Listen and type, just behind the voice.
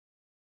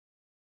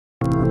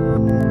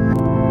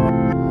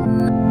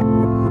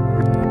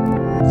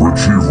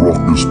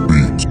this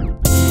beat.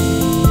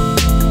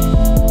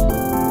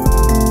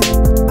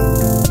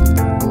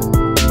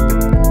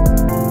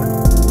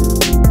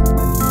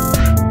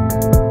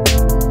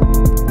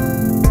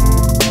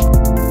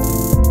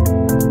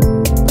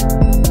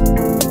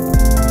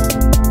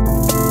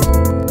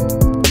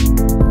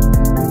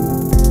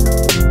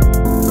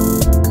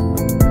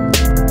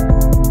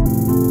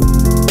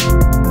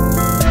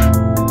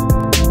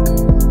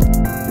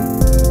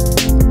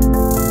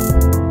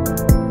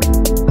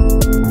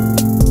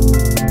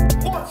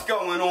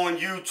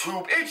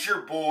 It's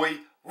your boy,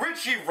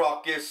 Richie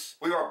Ruckus.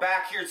 We are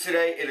back here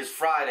today. It is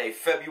Friday,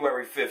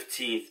 February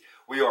 15th.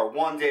 We are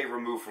one day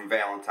removed from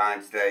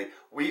Valentine's Day.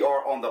 We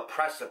are on the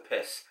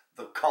precipice,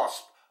 the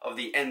cusp of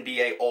the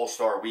NBA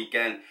All-Star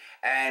Weekend.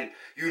 And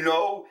you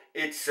know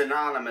it's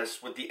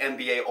synonymous with the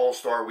NBA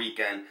All-Star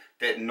Weekend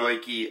that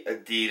Nike,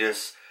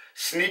 Adidas,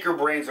 sneaker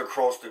brands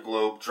across the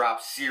globe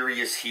drop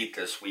serious heat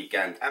this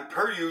weekend. And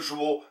per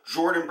usual,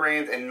 Jordan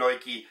Brand and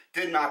Nike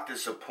did not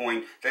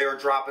disappoint. They are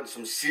dropping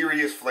some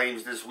serious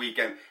flames this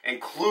weekend,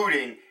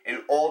 including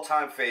an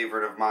all-time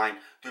favorite of mine,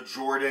 the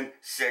Jordan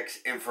 6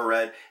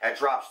 Infrared. That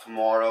drops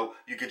tomorrow.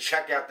 You can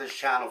check out this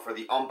channel for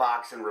the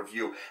unboxing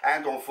review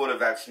and on foot of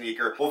that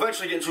sneaker. We'll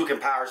eventually get into a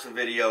comparison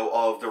video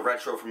of the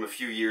retro from a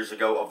few years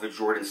ago of the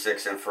Jordan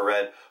 6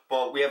 Infrared.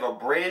 But we have a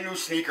brand new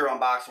sneaker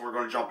unboxing we're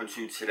going to jump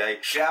into today.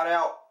 Shout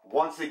out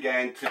once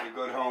again to the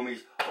good homies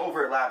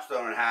over at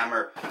Lapstone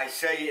Hammer. I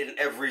say it in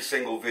every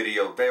single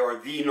video. They are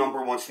the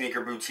 #1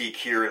 sneaker boutique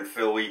here in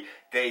Philly.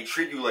 They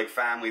treat you like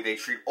family. They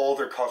treat all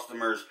their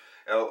customers.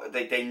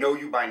 They know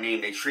you by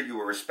name. They treat you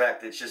with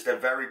respect. It's just a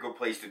very good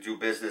place to do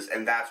business,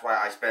 and that's why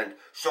I spend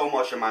so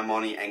much of my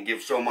money and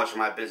give so much of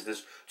my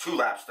business to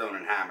Lapstone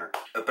and Hammer.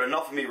 But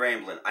enough of me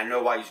rambling. I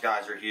know why you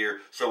guys are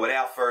here, so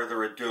without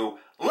further ado,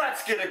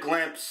 let's get a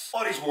glimpse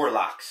of these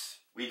Warlocks.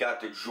 We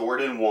got the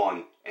Jordan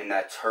 1 in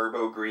that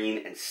turbo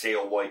green and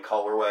sail white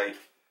colorway.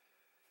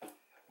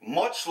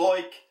 Much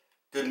like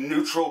the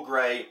neutral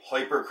gray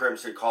hyper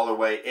crimson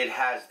colorway, it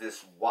has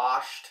this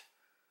washed,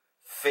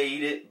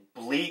 faded,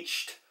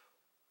 bleached,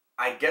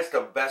 I guess the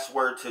best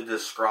word to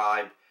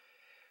describe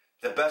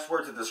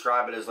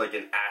it is like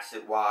an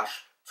acid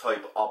wash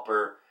type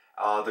upper.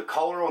 The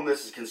color on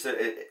this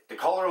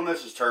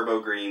is turbo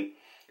green.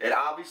 It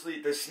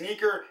obviously, the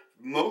sneaker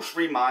most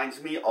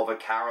reminds me of a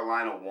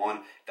Carolina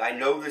 1. I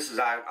know this is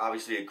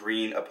obviously a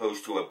green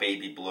opposed to a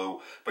baby blue,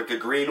 but the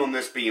green on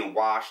this being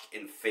washed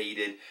and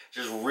faded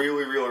just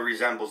really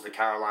resembles the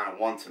Carolina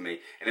 1 to me.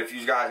 And if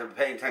you guys have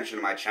been paying attention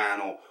to my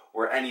channel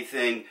or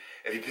anything,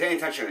 if you're paying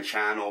attention to the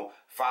channel,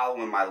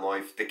 following my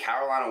life, the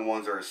Carolina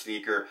 1s are a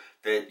sneaker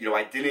that, you know,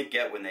 I didn't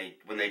get when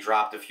they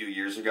dropped a few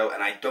years ago,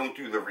 and I don't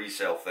do the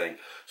resale thing.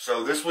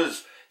 So this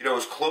was, you know,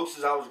 as close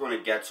as I was going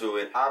to get to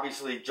it.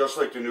 Obviously, just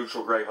like the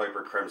neutral gray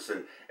hyper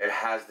crimson, it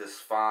has this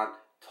font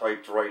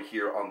typed right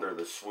here under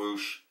the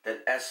swoosh.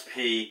 That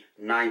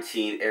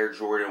SP19 Air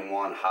Jordan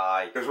 1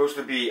 high. They're supposed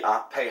to be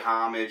pay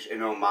homage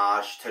and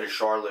homage to the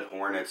Charlotte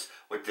Hornets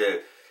with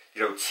the,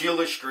 you know,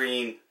 tealish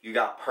green. You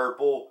got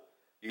purple.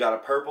 You got a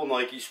purple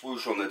Nike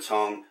swoosh on the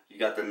tongue. You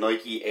got the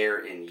Nike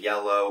Air in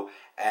yellow.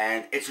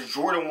 And it's a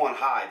Jordan 1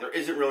 high. There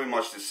isn't really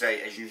much to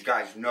say. As you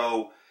guys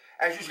know,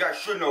 as you guys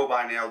should know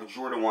by now, the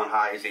Jordan 1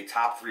 high is a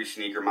top 3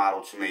 sneaker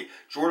model to me.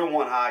 Jordan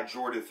 1 high,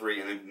 Jordan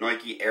 3, and the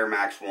Nike Air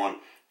Max 1.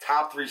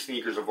 Top 3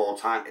 sneakers of all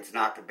time. It's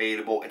not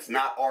debatable. It's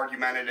not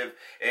argumentative.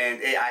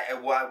 And I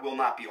will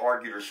not be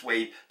argued or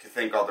swayed to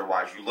think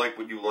otherwise. You like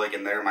what you like,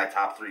 and they're my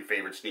top 3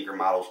 favorite sneaker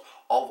models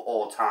of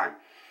all time.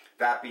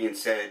 That being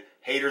said,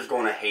 haters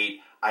gonna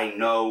hate. I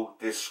know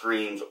this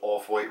screams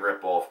off-white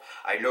ripoff.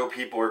 I know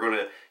people are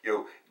gonna,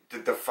 you know,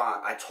 the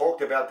font. I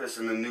talked about this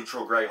in the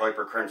neutral gray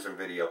hyper crimson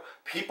video.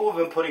 People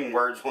have been putting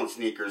words on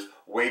sneakers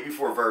way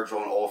before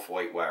Virgil and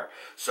off-white wear.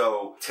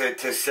 So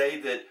to say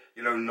that,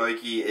 you know,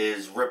 Nike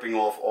is ripping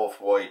off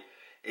off-white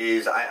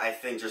is, I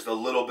think, just a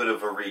little bit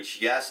of a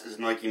reach. Yes, is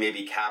Nike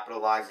maybe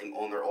capitalizing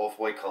on their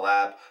off-white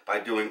collab by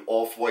doing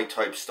off-white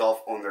type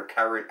stuff on their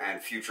current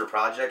and future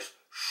projects?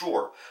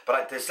 Sure.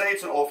 But to say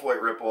it's an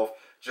off-white ripoff,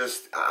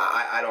 just,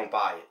 I don't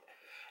buy it.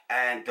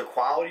 And the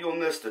quality on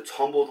this, the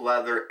tumbled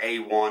leather,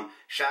 A1,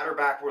 shatter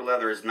backboard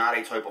leather is not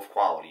a type of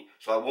quality.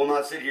 So I will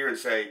not sit here and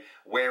say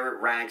where it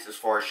ranks as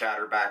far as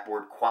shatter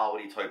backboard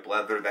quality type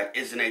leather. That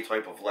isn't a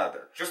type of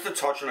leather. Just to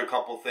touch on a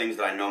couple things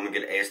that I know I'm going to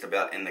get asked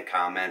about in the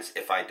comments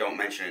if I don't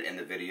mention it in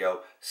the video.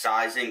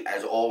 Sizing,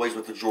 as always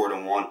with the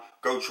Jordan 1,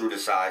 go true to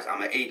size.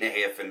 I'm an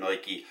 8.5 in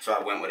Nike, so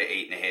I went with an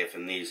 8.5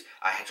 in these.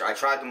 I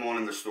tried them on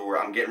in the store.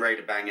 I'm getting ready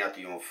to bang out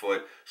the on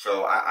foot.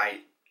 So I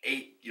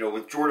 8, you know,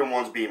 with Jordan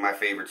 1s being my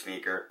favorite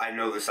sneaker, I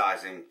know the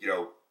sizing, you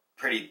know,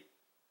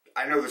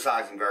 I know the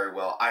sizing very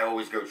well. I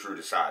always go true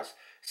to size.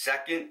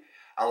 Second,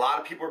 a lot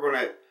of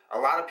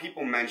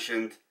people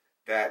mentioned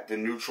that the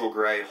neutral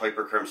gray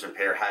hyper crimson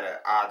pair had an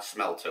odd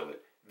smell to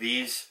it.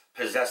 These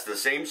possess the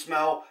same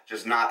smell,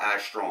 just not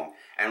as strong.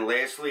 And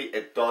lastly,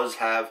 it does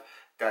have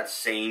that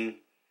same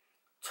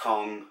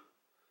tongue,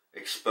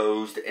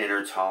 exposed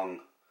inner tongue,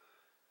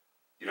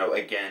 You know,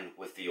 again,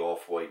 with the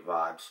off-white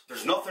vibes.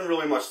 There's nothing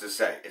really much to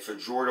say. It's a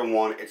Jordan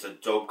 1. It's a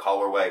dope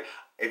colorway.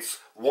 It's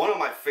one of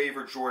my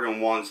favorite Jordan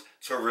 1s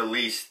to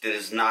release that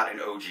is not an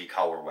OG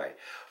colorway.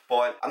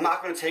 But I'm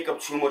not going to take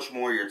up too much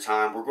more of your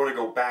time. We're going to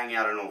go bang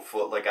out it on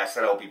foot. Like I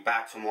said, I'll be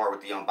back tomorrow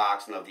with the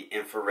unboxing of the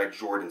infrared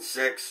Jordan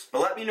 6.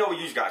 But let me know what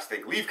you guys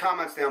think. Leave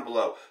comments down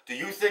below. Do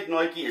you think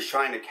Nike is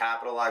trying to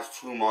capitalize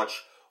too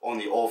much on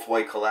the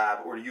off-white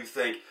collab? Or do you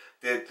think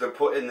that they're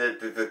putting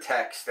the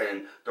text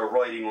and the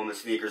writing on the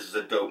sneakers is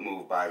a dope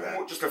move by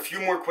them? Just a few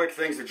more quick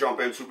things to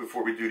jump into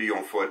before we do the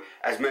on foot.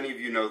 As many of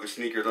you know, the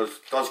sneaker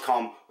does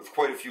come with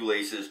quite a few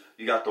laces.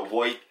 You got the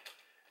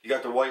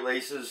white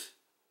laces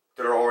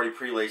that are already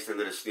pre-laced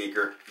into the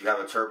sneaker. You have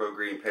a turbo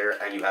green pair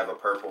and you have a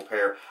purple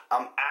pair.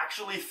 I'm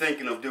actually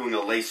thinking of doing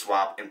a lace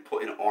swap and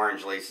putting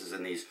orange laces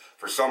in these.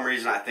 For some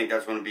reason, I think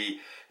that's going to be,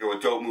 you know, a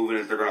dope move,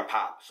 and they're going to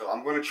pop. So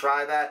I'm going to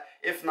try that.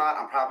 If not,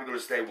 I'm probably going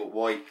to stay with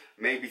white,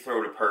 maybe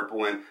throw the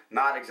purple in.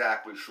 Not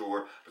exactly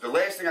sure. But the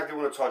last thing I do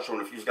want to touch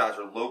on, if you guys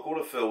are local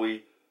to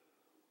Philly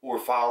or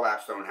follow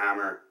Lapstone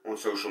Hammer on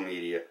social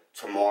media,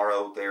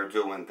 tomorrow they are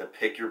doing the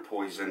Pick Your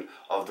Poison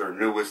of their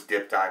newest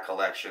dip dye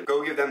collection.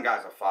 Go give them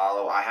guys a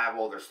follow. I have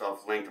all their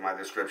stuff linked in my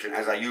description,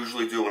 as I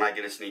usually do when I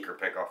get a sneaker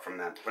pickup from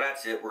them. But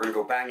that's it. We're going to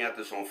go bang out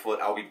this on foot.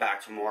 I'll be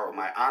back tomorrow with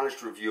my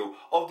honest review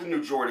of the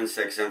new Jordan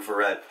 6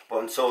 infrared.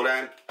 But until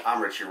then,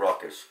 I'm Richie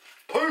Ruckus.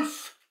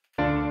 Peace!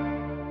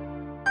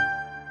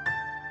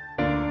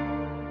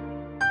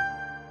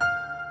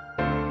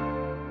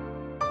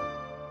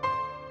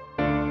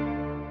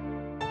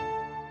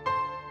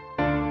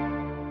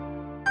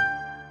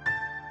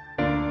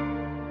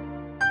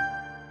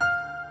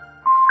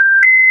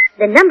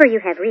 The number you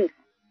have reached,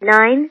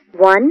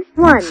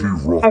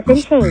 911, has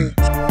been changed.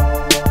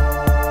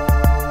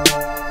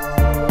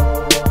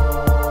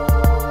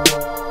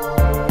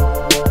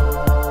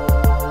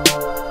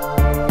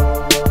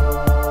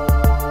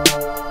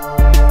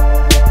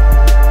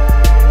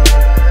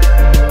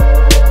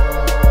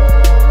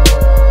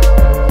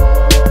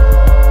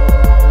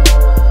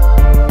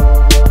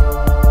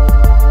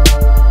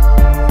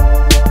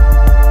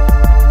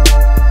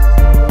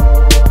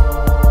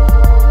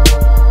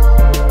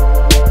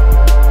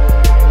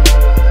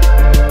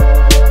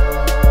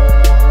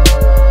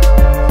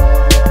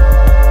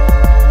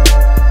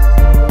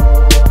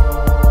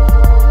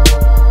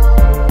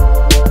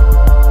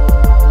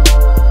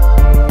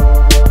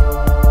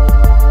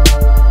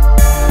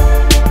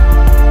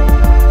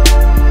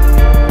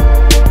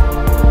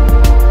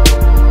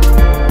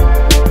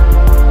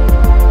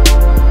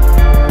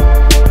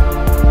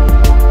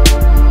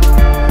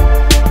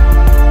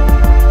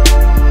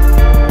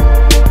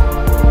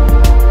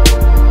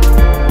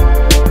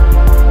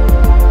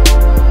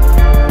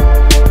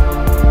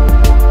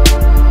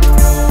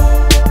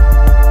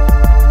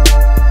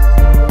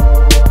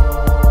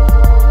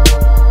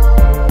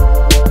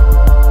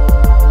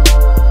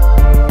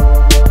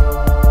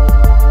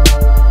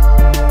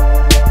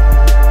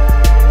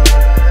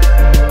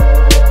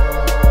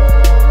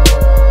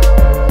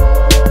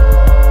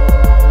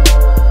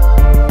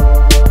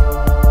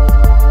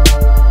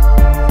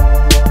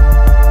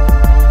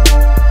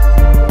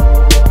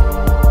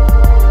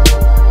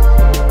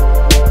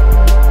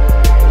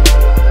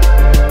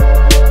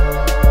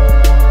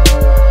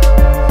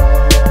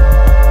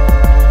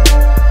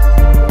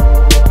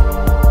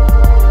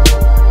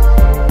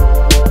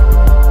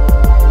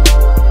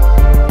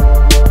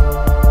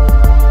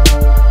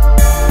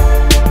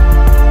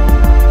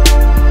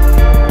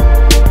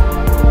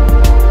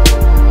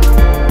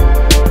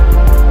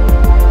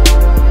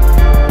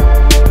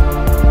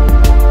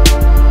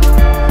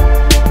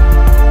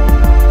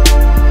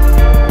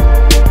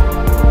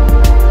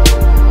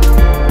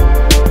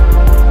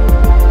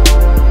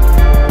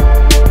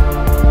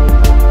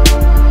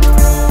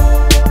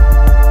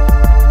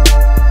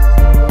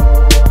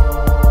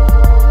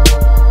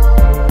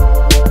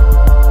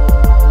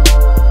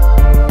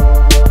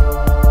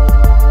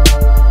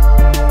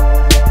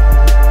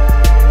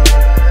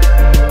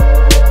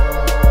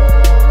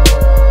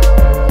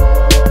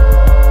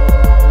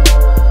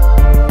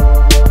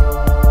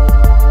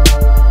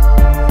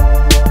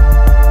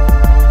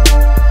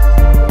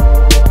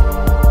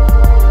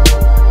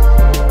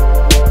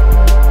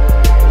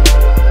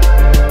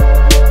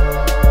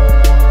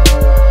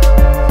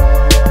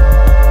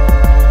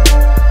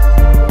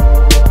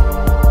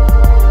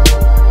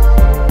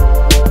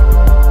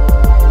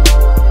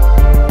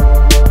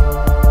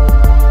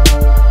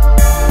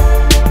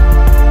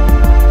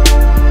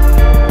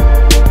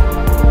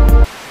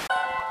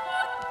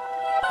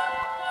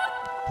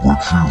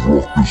 Richie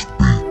Ruckus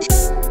beat.